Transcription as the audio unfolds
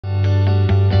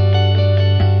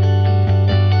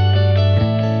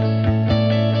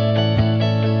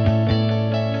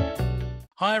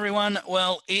Hi everyone.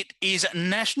 Well, it is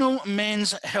National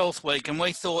Men's Health Week and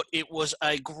we thought it was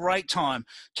a great time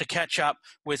to catch up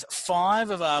with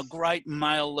five of our great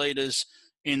male leaders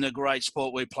in the great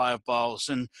sport we play of bowls.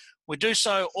 And we do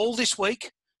so all this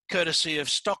week, courtesy of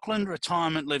Stockland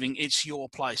Retirement Living. It's your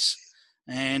place.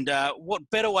 And what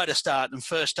better way to start than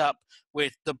first up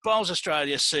with the Bowls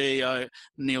Australia CEO,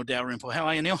 Neil Dalrymple. How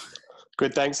are you, Neil?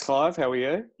 Good, thanks, Clive. How are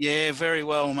you? Yeah, very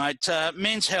well, mate.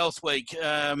 Men's Health Week.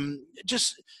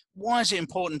 Just why is it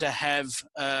important to have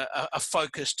a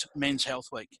focused Men's Health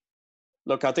Week?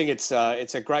 Look, I think it's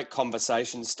a great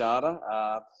conversation starter,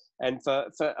 and for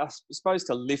I suppose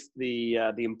to lift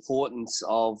the importance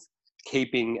of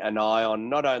keeping an eye on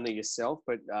not only yourself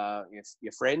but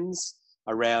your friends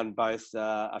around both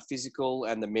a physical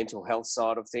and the mental health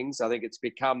side of things. I think it's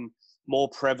become more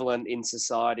prevalent in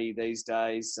society these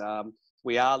days.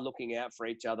 We are looking out for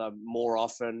each other more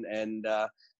often, and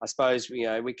I suppose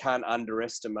we can't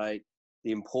underestimate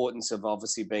the importance of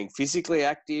obviously being physically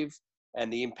active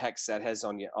and the impacts that has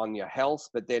on your health.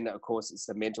 But then, of course, it's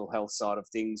the mental health side of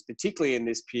things, particularly in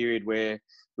this period where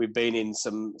we've been in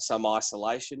some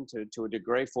isolation to a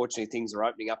degree. Fortunately, things are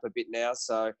opening up a bit now,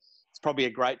 so it's probably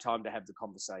a great time to have the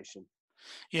conversation.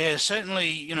 Yeah,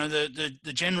 certainly,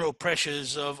 the general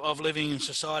pressures of living in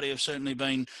society have certainly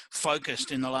been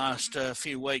focused in the last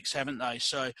few weeks, haven't they?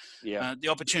 So Yeah. the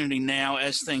opportunity now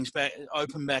as things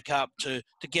open back up to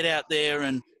get out there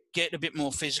and get a bit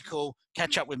more physical,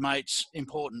 catch up with mates,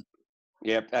 important.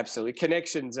 Yeah, absolutely.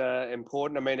 Connections are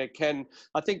important. I mean,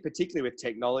 I think particularly with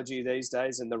technology these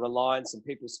days and the reliance and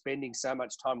people spending so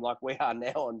much time like we are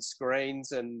now on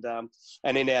screens and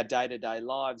in our day-to-day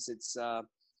lives,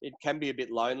 it can be a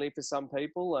bit lonely for some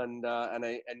people, and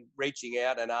reaching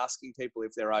out and asking people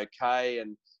if they're okay,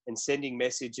 and sending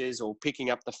messages or picking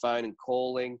up the phone and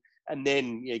calling, and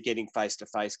then getting face to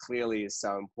face clearly is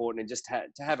so important. And just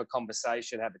to have a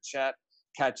conversation, have a chat,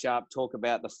 catch up, talk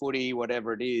about the footy,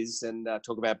 whatever it is, and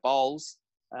talk about bowls,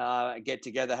 get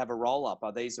together, have a roll up.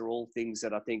 These are all things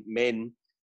that I think men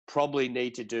probably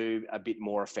need to do a bit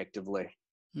more effectively.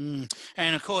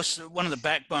 And of course, one of the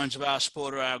backbones of our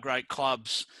sport are our great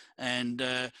clubs. And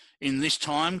in this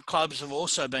time, clubs have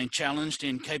also been challenged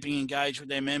in keeping engaged with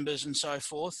their members and so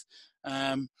forth.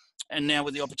 And now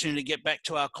with the opportunity to get back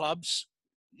to our clubs,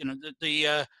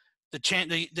 the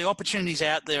opportunities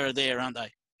out there are there, aren't they?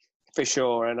 For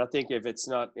sure. And I think if it's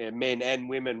not men and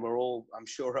women, I'm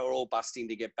sure are all busting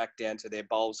to get back down to their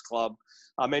bowls club.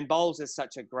 I mean, bowls is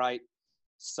such a great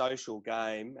social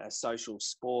game, a social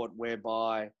sport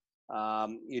whereby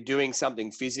you're doing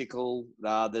something physical.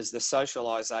 There's the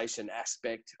socialization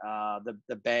aspect,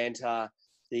 the banter,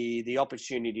 the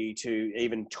opportunity to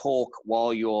even talk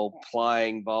while you're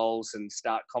playing bowls and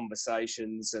start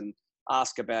conversations and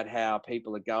ask about how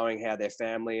people are going, how their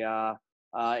family are.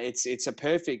 It's a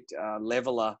perfect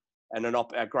leveler and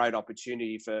a great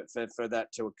opportunity for that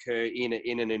to occur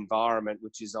in an environment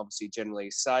which is obviously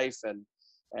generally safe and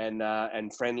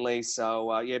friendly.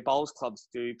 So bowls clubs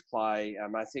do play.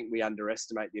 I think we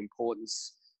underestimate the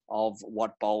importance of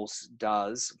what bowls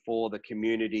does for the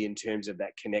community in terms of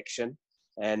that connection.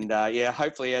 And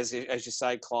hopefully, as you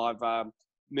say, Clive,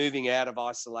 moving out of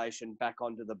isolation back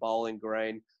onto the bowling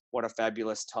green. What a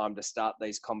fabulous time to start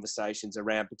these conversations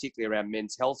particularly around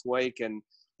Men's Health Week and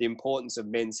the importance of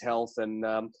men's health. And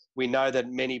we know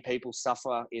that many people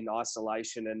suffer in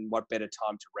isolation, and what better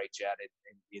time to reach out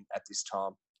at this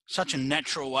time. Such a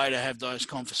natural way to have those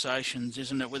conversations,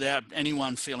 isn't it, without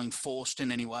anyone feeling forced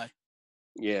in any way?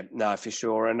 Yeah, no, for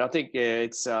sure. And I think,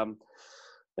 it's...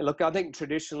 Look, I think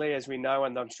traditionally, as we know,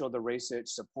 and I'm sure the research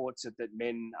supports it, that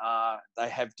men they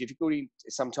have difficulty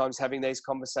sometimes having these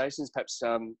conversations. Perhaps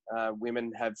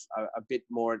women have a bit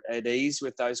more at ease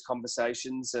with those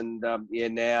conversations. And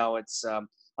now it's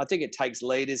I think it takes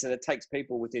leaders and it takes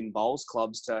people within bowls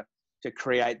clubs to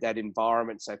create that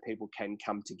environment so people can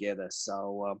come together.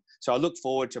 So I look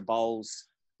forward to bowls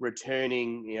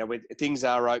returning. Things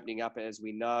are opening up, as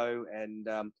we know,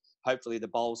 and hopefully the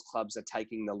bowls clubs are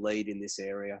taking the lead in this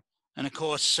area. And of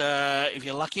course, if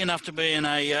you're lucky enough to be in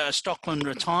a Stockland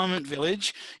retirement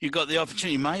village, you've got the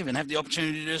opportunity, you may even have the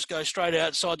opportunity to just go straight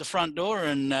outside the front door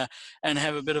and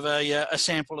have a bit of a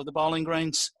sample of the bowling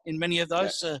greens in many of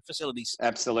those facilities.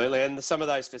 Absolutely. And some of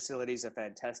those facilities are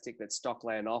fantastic that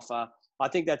Stockland offer. I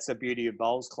think that's the beauty of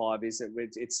bowls, Clive, is that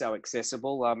it's so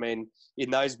accessible. I mean, in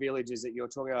those villages that you're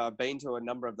talking about, I've been to a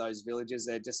number of those villages.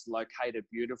 They're just located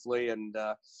beautifully, and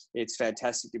it's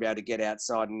fantastic to be able to get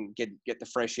outside and get the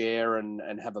fresh air and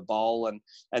have a bowl.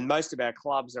 And most of our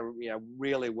clubs are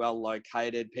really well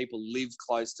located. People live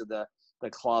close to the the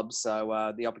club.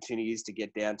 So the opportunity is to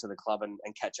get down to the club and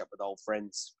catch up with old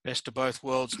friends. Best of both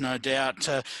worlds, no doubt.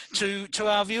 To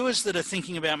our viewers that are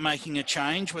thinking about making a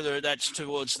change, whether that's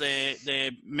towards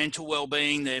their mental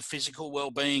well-being, their physical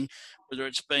well-being, whether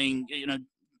it's being,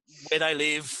 where they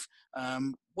live,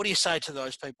 what do you say to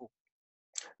those people?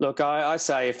 Look, I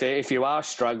say if you are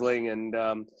struggling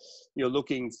and you're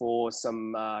looking for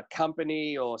some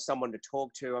company or someone to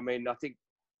talk to, I mean, I think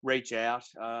reach out,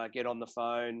 get on the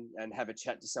phone and have a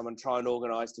chat to someone, try and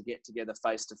organise to get together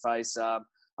face to face.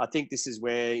 I think this is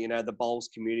where, the bowls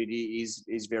community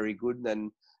is very good,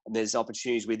 and there's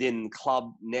opportunities within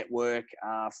club network,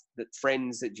 that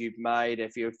friends that you've made.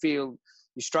 If you feel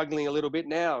you're struggling a little bit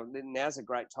now's a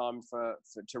great time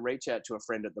to reach out to a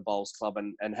friend at the bowls club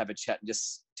and have a chat and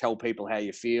just tell people how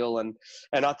you feel. And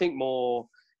I think more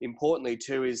importantly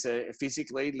too is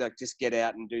physically, like, just get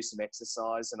out and do some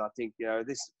exercise. And I think,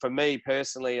 this, for me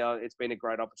personally, it's been a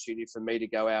great opportunity for me to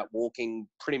go out walking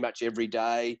pretty much every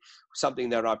day, something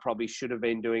that I probably should have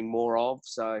been doing more of.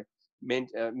 So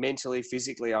mentally,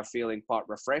 physically, I'm feeling quite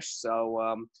refreshed.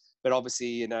 So, but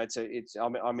obviously,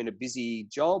 I'm in a busy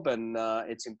job, and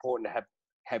it's important to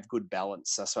have good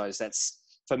balance. I suppose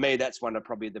for me, that's one of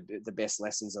probably the best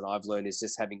lessons that I've learned, is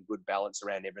just having good balance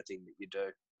around everything that you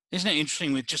do. Isn't it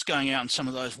interesting with just going out on some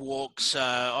of those walks?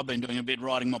 I've been doing a bit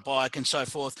riding my bike and so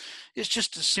forth. It's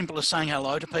just as simple as saying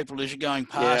hello to people as you're going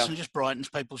past, and just brightens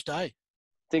people's day.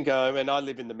 I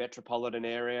live in the metropolitan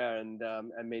area, and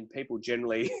I mean, people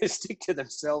generally stick to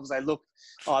themselves. They look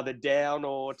either down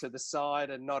or to the side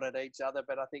and not at each other.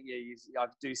 But I think, I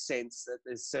do sense that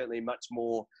there's certainly much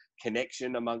more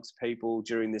connection amongst people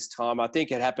during this time. I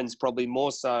think it happens probably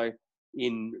more so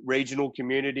in regional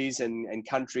communities and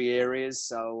country areas,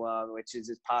 so which is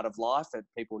part of life, that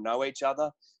people know each other.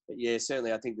 But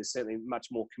certainly I think there's certainly much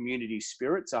more community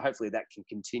spirit, so hopefully that can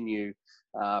continue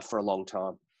for a long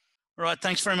time. All right,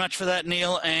 thanks very much for that,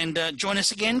 Neil, and join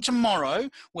us again tomorrow,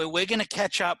 where we're going to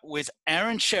catch up with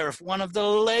Aaron Sheriff, one of the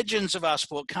legends of our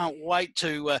sport. Can't wait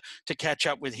to catch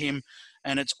up with him,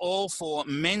 and it's all for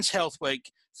Men's Health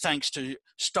Week, thanks to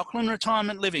Stockland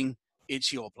Retirement Living.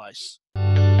 It's your place.